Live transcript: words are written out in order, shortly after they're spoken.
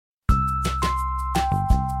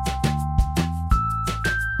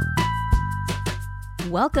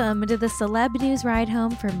Welcome to the Celeb News Ride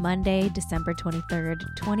Home for Monday, December 23rd,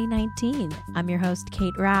 2019. I'm your host,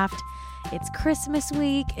 Kate Raft. It's Christmas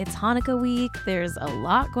week, it's Hanukkah week, there's a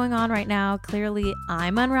lot going on right now. Clearly,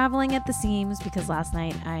 I'm unraveling at the seams because last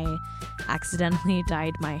night I accidentally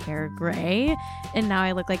dyed my hair gray and now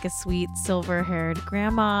I look like a sweet silver-haired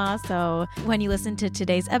grandma. So when you listen to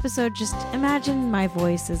today's episode, just imagine my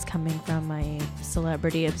voice is coming from my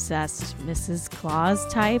celebrity-obsessed Mrs. Claus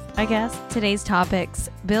type, I guess. Today's topics: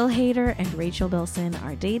 Bill Hader and Rachel Bilson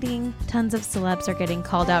are dating. Tons of celebs are getting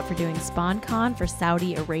called out for doing Sponcon for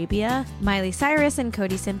Saudi Arabia. Miley Cyrus and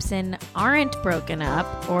Cody Simpson aren't broken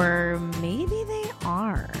up, or maybe they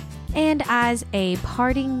are. And as a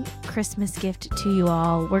parting Christmas gift to you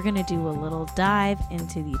all, we're going to do a little dive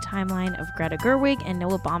into the timeline of Greta Gerwig and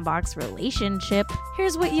Noah Baumbach's relationship.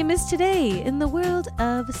 Here's what you missed today in the world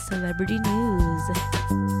of celebrity news.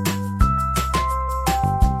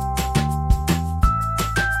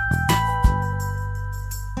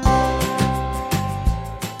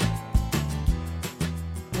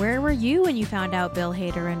 Where were you when you found out Bill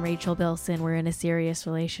Hader and Rachel Bilson were in a serious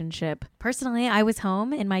relationship? Personally, I was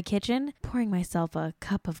home in my kitchen, pouring myself a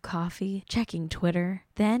cup of coffee, checking Twitter.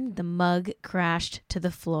 Then the mug crashed to the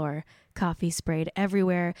floor. Coffee sprayed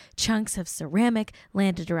everywhere. Chunks of ceramic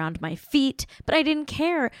landed around my feet. But I didn't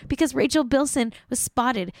care because Rachel Bilson was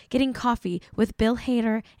spotted getting coffee with Bill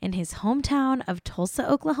Hader in his hometown of Tulsa,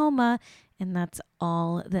 Oklahoma. And that's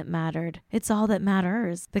all that mattered. It's all that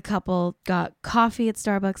matters. The couple got coffee at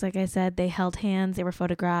Starbucks, like I said. They held hands. They were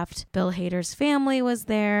photographed. Bill Hader's family was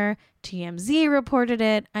there. TMZ reported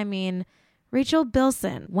it. I mean, Rachel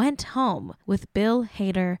Bilson went home with Bill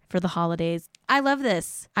Hader for the holidays. I love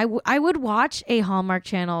this. I would watch a Hallmark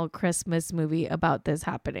Channel Christmas movie about this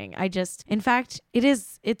happening. In fact,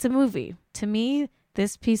 it's a movie. To me,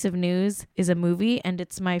 this piece of news is a movie, and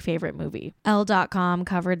it's my favorite movie. Elle.com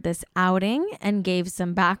covered this outing and gave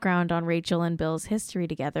some background on Rachel and Bill's history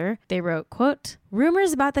together. They wrote, quote,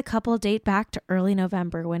 "Rumors about the couple date back to early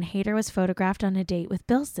November when Hader was photographed on a date with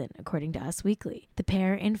Bilson, according to Us Weekly. The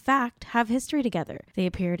pair, in fact, have history together. They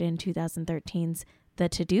appeared in 2013's The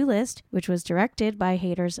To-Do List, which was directed by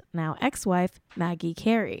Hader's now ex-wife, Maggie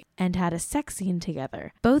Carey, and had a sex scene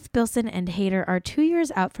together. Both Bilson and Hader are 2 years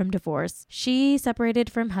out from divorce. She separated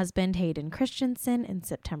from husband Hayden Christensen in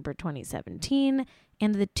September 2017,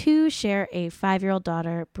 and the two share a 5-year-old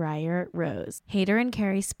daughter, Briar Rose. Hader and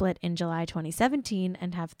Carey split in July 2017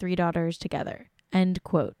 and have 3 daughters together." End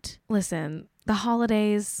quote. Listen, the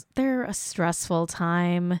holidays, they're a stressful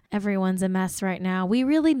time. Everyone's a mess right now. We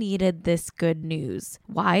really needed this good news.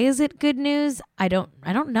 Why is it good news? I don't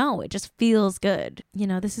know. It just feels good. You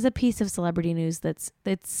know, this is a piece of celebrity news it's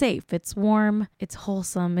safe, it's warm, it's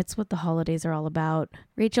wholesome. It's what the holidays are all about.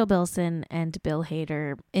 Rachel Bilson and Bill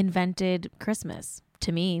Hader invented Christmas.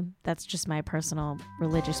 To me, that's just my personal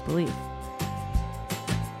religious belief.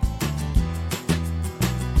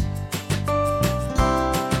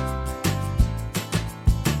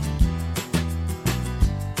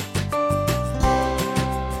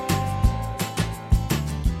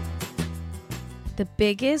 The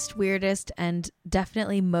biggest, weirdest, and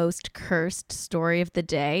definitely most cursed story of the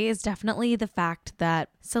day is definitely the fact that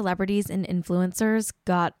celebrities and influencers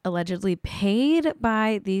got allegedly paid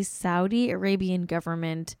by the Saudi Arabian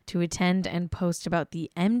government to attend and post about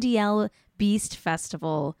the MDL Beast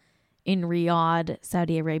Festival in Riyadh,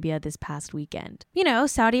 Saudi Arabia this past weekend. You know,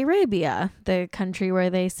 Saudi Arabia, the country where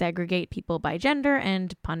they segregate people by gender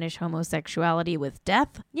and punish homosexuality with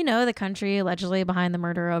death. You know, the country allegedly behind the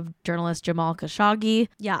murder of journalist Jamal Khashoggi.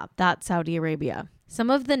 Yeah, that's Saudi Arabia. Some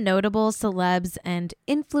of the notable celebs and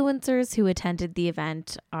influencers who attended the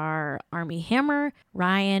event are Armie Hammer,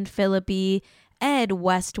 Ryan Phillippe, Ed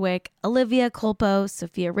Westwick, Olivia Culpo,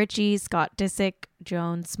 Sophia Richie, Scott Disick,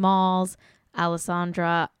 Joan Smalls,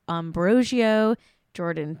 Alessandra Ambrosio,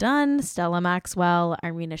 Jordan Dunn, Stella Maxwell,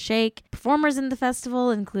 Irina Shayk. Performers in the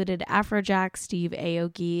festival included Afrojack, Steve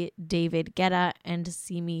Aoki, David Guetta, and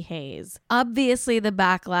Simi Hayes. Obviously, the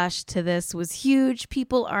backlash to this was huge.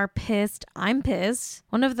 People are pissed. I'm pissed.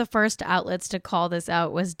 One of the first outlets to call this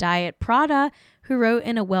out was Diet Prada, who wrote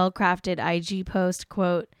in a well-crafted IG post,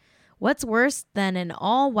 quote, "What's worse than an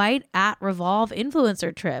all-white @Revolve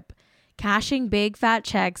influencer trip? Cashing big fat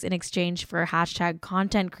checks in exchange for hashtag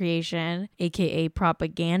content creation, aka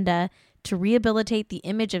propaganda, to rehabilitate the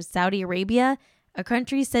image of Saudi Arabia, a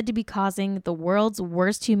country said to be causing the world's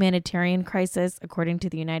worst humanitarian crisis, according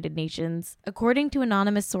to the United Nations. According to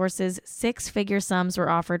anonymous sources, 6-figure sums were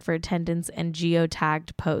offered for attendance and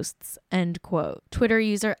geotagged posts." End quote. Twitter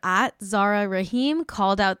user @Zara Rahim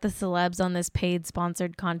called out the celebs on this paid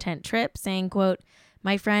sponsored content trip, saying, quote,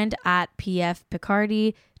 My friend at PF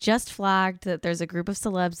Picardy just flagged that there's a group of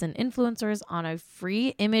celebs and influencers on a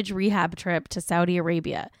free image rehab trip to Saudi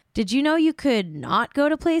Arabia. Did you know you could not go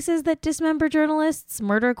to places that dismember journalists,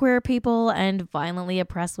 murder queer people, and violently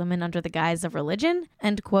oppress women under the guise of religion?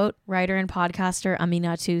 End quote. Writer and podcaster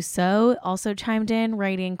Aminatu So also chimed in,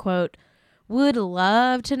 writing, quote, would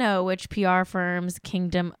love to know which PR firms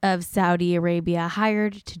Kingdom of Saudi Arabia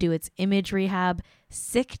hired to do its image rehab.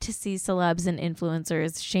 Sick to see celebs and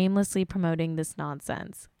influencers shamelessly promoting this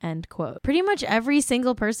nonsense. End quote. Pretty much every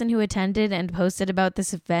single person who attended and posted about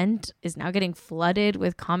this event is now getting flooded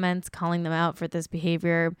with comments calling them out for this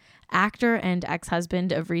behavior. Actor and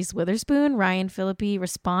ex-husband of Reese Witherspoon, Ryan Phillippe,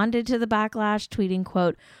 responded to the backlash, tweeting,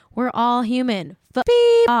 quote, we're all human.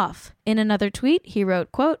 Beep off. In another tweet, he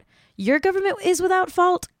wrote, quote, your government is without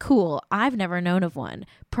fault? Cool. I've never known of one.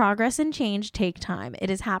 Progress and change take time. It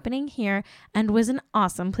is happening here and was an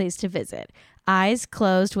awesome place to visit. Eyes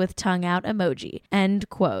closed with tongue out emoji. End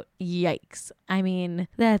quote. Yikes. I mean,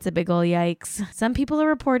 that's a big ol' yikes. Some people are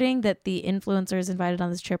reporting that the influencers invited on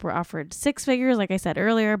this trip were offered 6 figures, like I said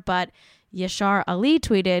earlier, but Yashar Ali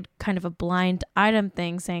tweeted kind of a blind item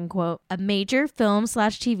thing saying, quote, a major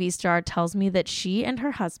film/TV star tells me that she and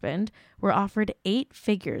her husband were offered 8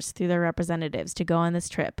 figures through their representatives to go on this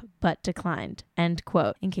trip, but declined. End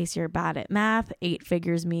quote. In case you're bad at math, 8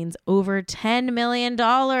 figures means over $10 million.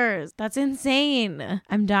 That's insane.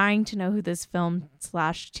 I'm dying to know who this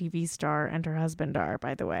film/TV star and her husband are,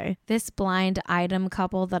 by the way. This blind item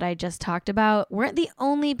couple that I just talked about weren't the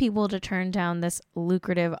only people to turn down this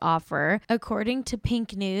lucrative offer. According to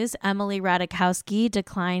Pink News, Emily Ratajkowski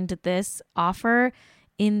declined this offer.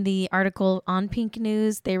 In the article on Pink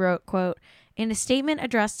News, they wrote, quote, in a statement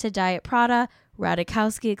addressed to Diet Prada,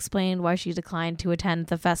 Ratajkowski explained why she declined to attend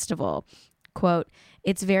the festival. Quote,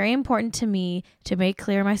 it's very important to me to make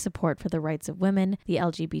clear my support for the rights of women, the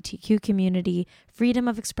LGBTQ community, freedom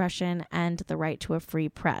of expression, and the right to a free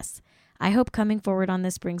press. I hope coming forward on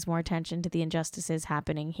this brings more attention to the injustices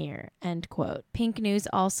happening here. End quote. Pink News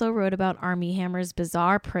also wrote about Armie Hammer's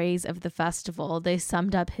bizarre praise of the festival. They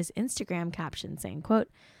summed up his Instagram caption saying, quote,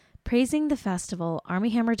 praising the festival,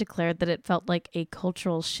 Armie Hammer declared that it felt like a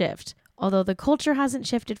cultural shift. Although the culture hasn't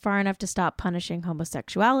shifted far enough to stop punishing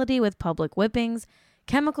homosexuality with public whippings,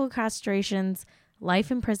 chemical castrations,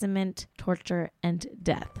 life imprisonment, torture, and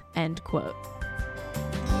death. End quote.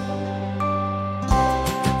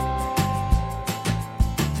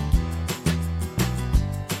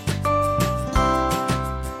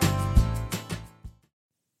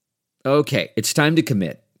 Okay, it's time to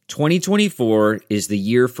commit. 2024 is the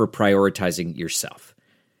year for prioritizing yourself.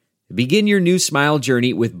 Begin your new smile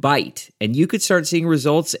journey with Byte, and you could start seeing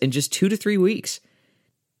results in just 2 to 3 weeks.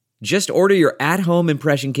 Just order your at-home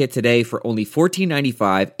impression kit today for only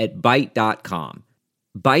 $14.95 at Byte.com.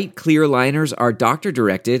 Byte clear liners are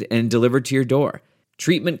doctor-directed and delivered to your door.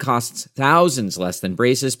 Treatment costs thousands less than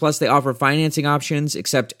braces, plus they offer financing options,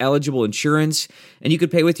 accept eligible insurance, and you could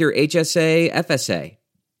pay with your HSA, FSA.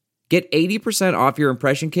 Get 80% off your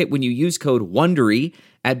impression kit when you use code WONDERY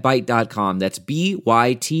at Byte.com. That's BYTE.com.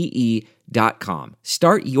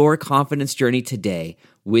 Start your confidence journey today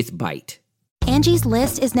with Byte. Angie's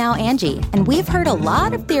List is now Angie, and we've heard a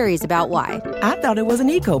lot of theories about why. I thought it was an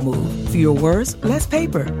eco move. Fewer words, less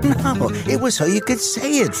paper. No, it was so you could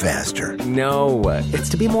say it faster. No, it's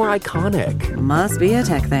to be more iconic. Must be a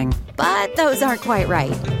tech thing. But those aren't quite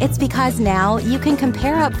right. It's because now you can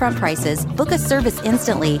compare upfront prices, book a service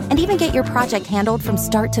instantly, and even get your project handled from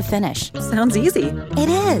start to finish. Sounds easy. It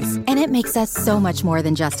is, and it makes us so much more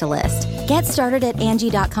than just a list. Get started at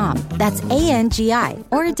Angie.com. That's ANGI,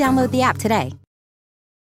 or download the app today.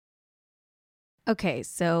 Okay,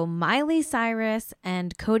 so Miley Cyrus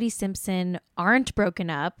and Cody Simpson aren't broken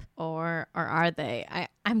up, or are they?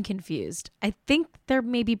 I'm confused. I think they're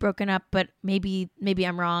maybe broken up, but maybe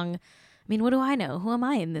I'm wrong. I mean, what do I know? Who am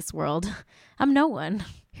I in this world? I'm no one.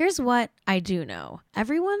 Here's what I do know.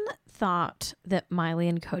 Everyone thought that Miley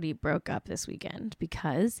and Cody broke up this weekend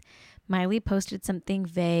because Miley posted something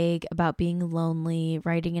vague about being lonely,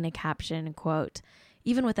 writing in a caption, quote,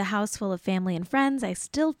 even with a house full of family and friends, I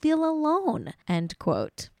still feel alone, end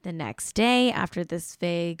quote. The next day, after this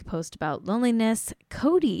vague post about loneliness,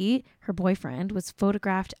 Cody, her boyfriend, was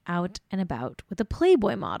photographed out and about with a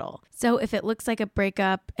Playboy model. So if it looks like a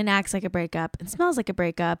breakup and acts like a breakup and smells like a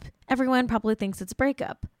breakup, everyone probably thinks it's a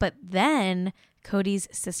breakup. But then Cody's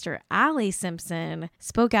sister Allie Simpson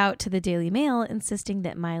spoke out to the Daily Mail, insisting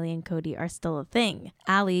that Miley and Cody are still a thing.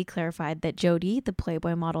 Allie clarified that Jody, the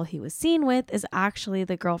Playboy model he was seen with, is actually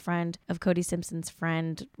the girlfriend of Cody Simpson's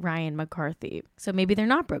friend Ryan McCarthy. So maybe they're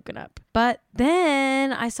not broken up. But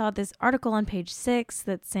then I saw this article on page 6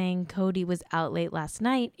 that's saying Cody was out late last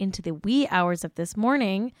night into the wee hours of this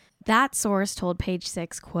morning. That source told page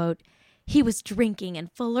 6, quote, "He was drinking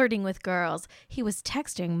and flirting with girls. He was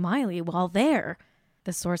texting Miley while there."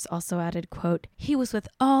 The source also added, quote, "He was with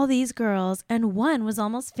all these girls and one was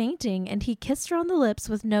almost fainting and he kissed her on the lips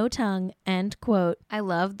with no tongue," end quote. I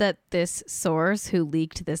love that this source who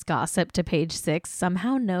leaked this gossip to page 6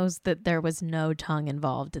 somehow knows that there was no tongue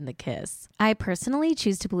involved in the kiss. I personally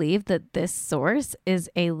choose to believe that this source is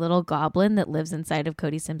a little goblin that lives inside of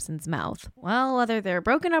Cody Simpson's mouth. Well, whether they're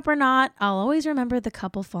broken up or not, I'll always remember the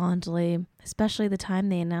couple fondly, especially the time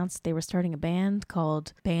they announced they were starting a band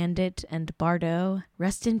called Bandit and Bardot.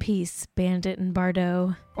 Rest in peace, Bandit and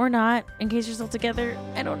Bardot. Or not, in case you're still together.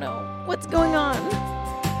 I don't know. What's going on?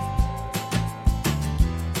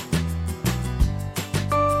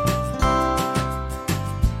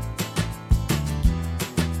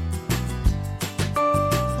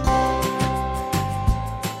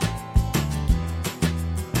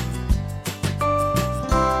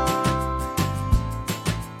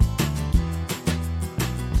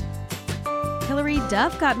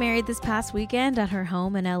 Duff got married this past weekend at her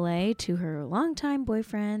home in LA to her longtime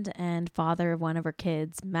boyfriend and father of one of her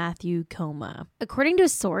kids, Matthew Coma. According to a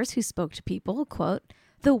source who spoke to People, quote,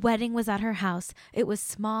 "The wedding was at her house. It was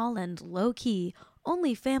small and low-key,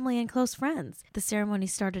 only family and close friends. The ceremony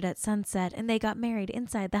started at sunset and they got married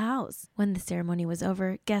inside the house. When the ceremony was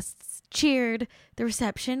over, guests cheered. The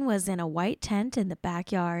reception was in a white tent in the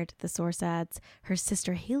backyard," the source adds. Her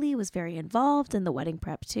sister Haley was very involved in the wedding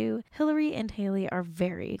prep too. Hillary and Haley are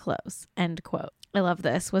very close, end quote. I love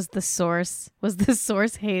this. Was the source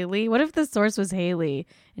Haley? What if the source was Haley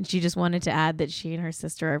and she just wanted to add that she and her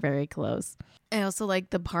sister are very close? I also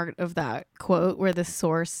like the part of that quote where the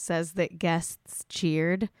source says that guests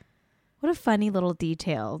cheered. What a funny little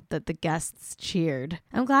detail that the guests cheered.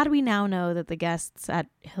 I'm glad we now know that the guests at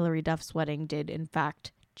Hillary Duff's wedding did, in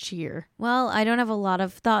fact, cheer. Well, I don't have a lot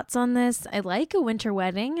of thoughts on this. I like a winter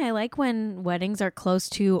wedding. I like when weddings are close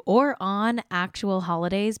to or on actual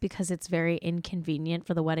holidays because it's very inconvenient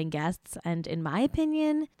for the wedding guests. And in my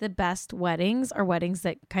opinion, the best weddings are weddings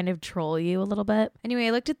that kind of troll you a little bit. Anyway,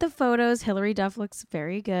 I looked at the photos. Hillary Duff looks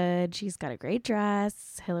very good. She's got a great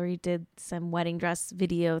dress. Hillary did some wedding dress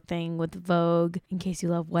video thing with Vogue. In case you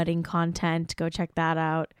love wedding content, go check that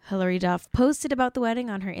out. Hillary Duff posted about the wedding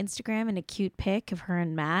on her Instagram in a cute pic of her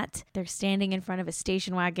and Matt. They're standing in front of a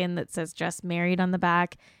station wagon that says "Just Married" on the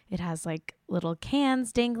back. It has like little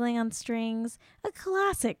cans dangling on strings. A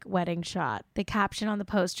classic wedding shot. The caption on the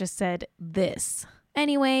post just said, "This."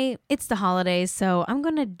 Anyway, it's the holidays, so I'm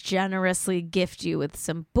going to generously gift you with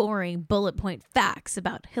some boring bullet point facts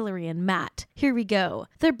about Hillary and Matt. Here we go.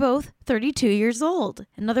 They're both 32 years old.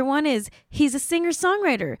 Another one is he's a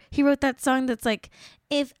singer-songwriter. He wrote that song that's like,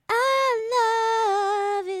 "If our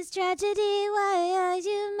love is tragedy, why are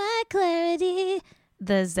you my clarity?"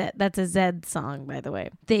 That's a Zed song, by the way.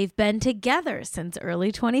 They've been together since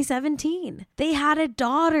early 2017. They had a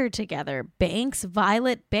daughter together, Banks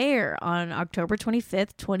Violet Bear, on October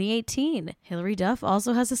 25th, 2018. Hillary Duff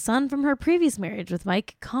also has a son from her previous marriage with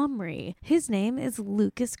Mike Comrie. His name is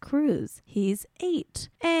Lucas Cruz. He's 8.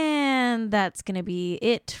 And that's going to be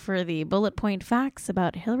it for the bullet point facts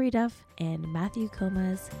about Hillary Duff and Matthew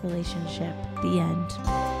Coma's relationship. The end.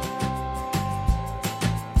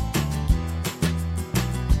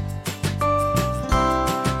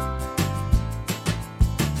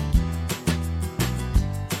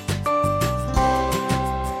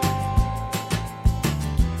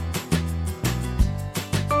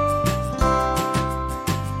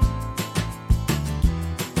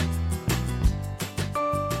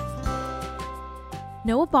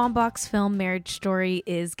 Noah Baumbach's film Marriage Story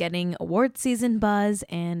is getting award season buzz,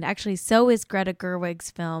 and actually so is Greta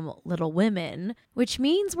Gerwig's film Little Women, which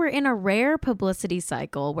means we're in a rare publicity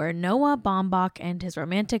cycle where Noah Baumbach and his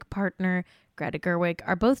romantic partner Greta Gerwig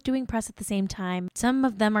are both doing press at the same time. Some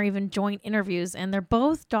of them are even joint interviews, and they're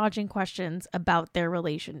both dodging questions about their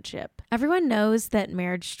relationship. Everyone knows that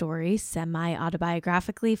Marriage Story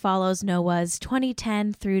semi-autobiographically follows Noah's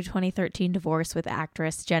 2010 through 2013 divorce with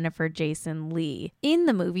actress Jennifer Jason Leigh. In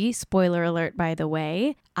the movie, spoiler alert by the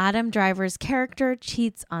way, Adam Driver's character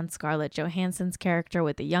cheats on Scarlett Johansson's character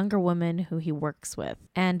with a younger woman who he works with.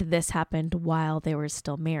 And this happened while they were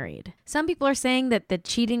still married. Some people are saying that the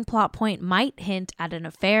cheating plot point might might hint at an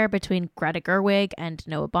affair between Greta Gerwig and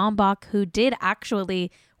Noah Baumbach, who did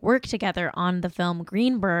actually work together on the film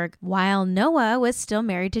Greenberg while Noah was still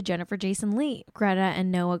married to Jennifer Jason Leigh. Greta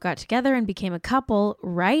and Noah got together and became a couple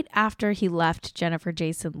right after he left Jennifer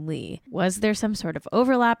Jason Leigh. Was there some sort of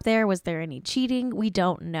overlap there? Was there any cheating? We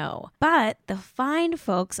don't know. But the fine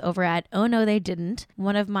folks over at Oh No They Didn't,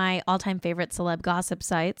 one of my all-time favorite celeb gossip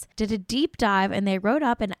sites, did a deep dive and they wrote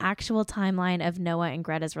up an actual timeline of Noah and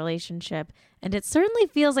Greta's relationship, and it certainly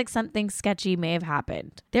feels like something sketchy may have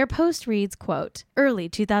happened. Their post reads, quote, early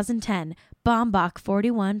 2010, Baumbach,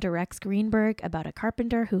 41, directs Greenberg about a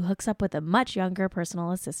carpenter who hooks up with a much younger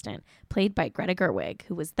personal assistant, played by Greta Gerwig,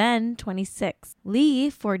 who was then 26.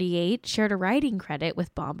 Leigh, 48, shared a writing credit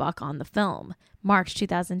with Baumbach on the film. March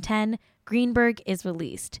 2010, Greenberg is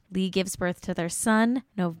released. Leigh gives birth to their son.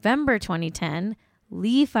 November 2010,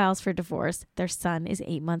 Leigh files for divorce. Their son is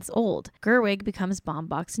 8 months old. Gerwig becomes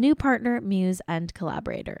Baumbach's new partner, muse, and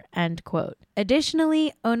collaborator. End quote.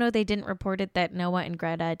 Additionally, Oh No They Didn't reported that Noah and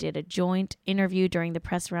Greta did a joint interview during the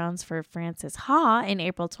press rounds for Frances Ha in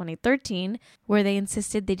April 2013, where they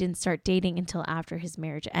insisted they didn't start dating until after his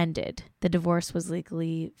marriage ended. The divorce was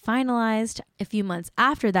legally finalized a few months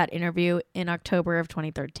after that interview in October of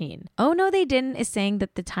 2013. Oh No They Didn't is saying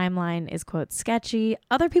that the timeline is, quote, sketchy.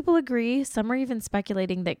 Other people agree. Some are even speculating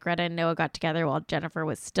that Greta and Noah got together while Jennifer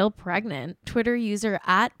was still pregnant. Twitter user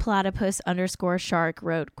 @platypus_shark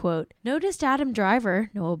wrote, quote, noticed Adam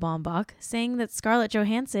Driver, Noah Baumbach, saying that Scarlett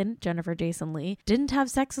Johansson, Jennifer Jason Leigh, didn't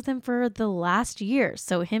have sex with him for the last year,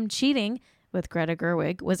 so him cheating with Greta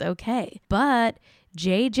Gerwig was okay. But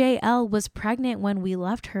JJL was pregnant when we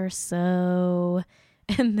left her, so...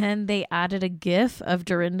 And then they added a gif of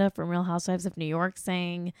Dorinda from Real Housewives of New York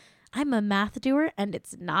saying, I'm a math doer and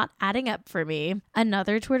it's not adding up for me.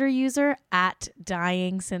 Another Twitter user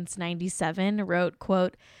 @dyingsince97 wrote,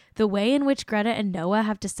 quote, the way in which Greta and Noah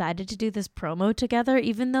have decided to do this promo together,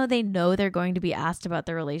 even though they know they're going to be asked about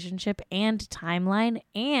their relationship and timeline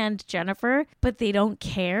and Jennifer, but they don't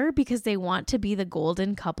care because they want to be the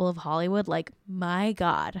golden couple of Hollywood. Like, my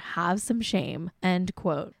God, have some shame. End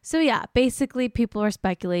quote. So yeah, basically people are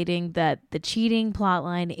speculating that the cheating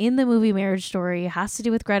plotline in the movie Marriage Story has to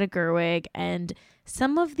do with Greta Gerwig, and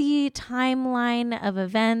some of the timeline of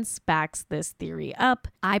events backs this theory up.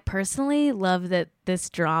 I personally love that this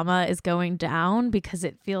drama is going down because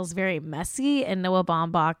it feels very messy, and Noah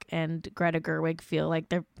Baumbach and Greta Gerwig feel like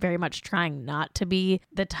they're very much trying not to be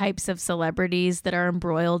the types of celebrities that are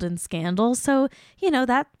embroiled in scandal. So, you know,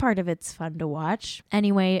 that part of it's fun to watch.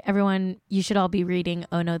 Anyway, everyone, you should all be reading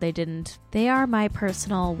Oh No They Didn't. They are my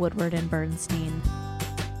personal Woodward and Bernstein.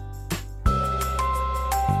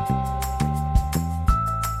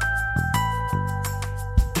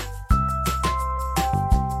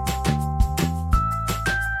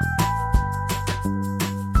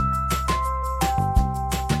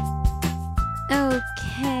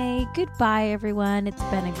 Goodbye, everyone. It's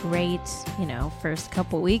been a great, first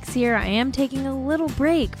couple weeks here. I am taking a little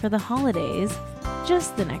break for the holidays,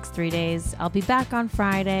 just the next 3 days. I'll be back on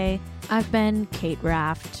Friday. I've been Kate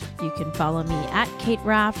Raft. You can follow me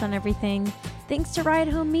 @KateRaft on everything. Thanks to Ride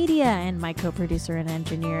Home Media and my co-producer and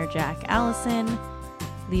engineer, Jack Allison.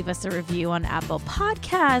 Leave us a review on Apple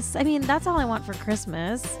Podcasts. I mean, that's all I want for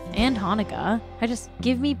Christmas and Hanukkah.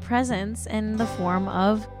 Give me presents in the form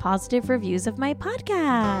of positive reviews of my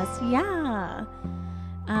podcast. Yeah.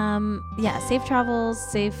 Safe travels,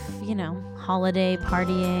 safe, holiday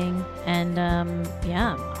partying. And,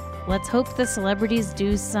 let's hope the celebrities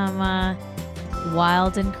do some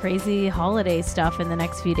wild and crazy holiday stuff in the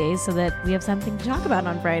next few days so that we have something to talk about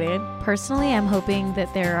on Friday. Personally, I'm hoping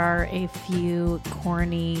that there are a few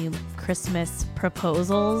corny Christmas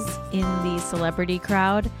proposals in the celebrity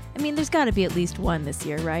crowd. I mean, there's got to be at least one this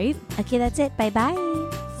year, right? Okay, that's it. Bye-bye.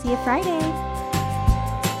 See you Friday.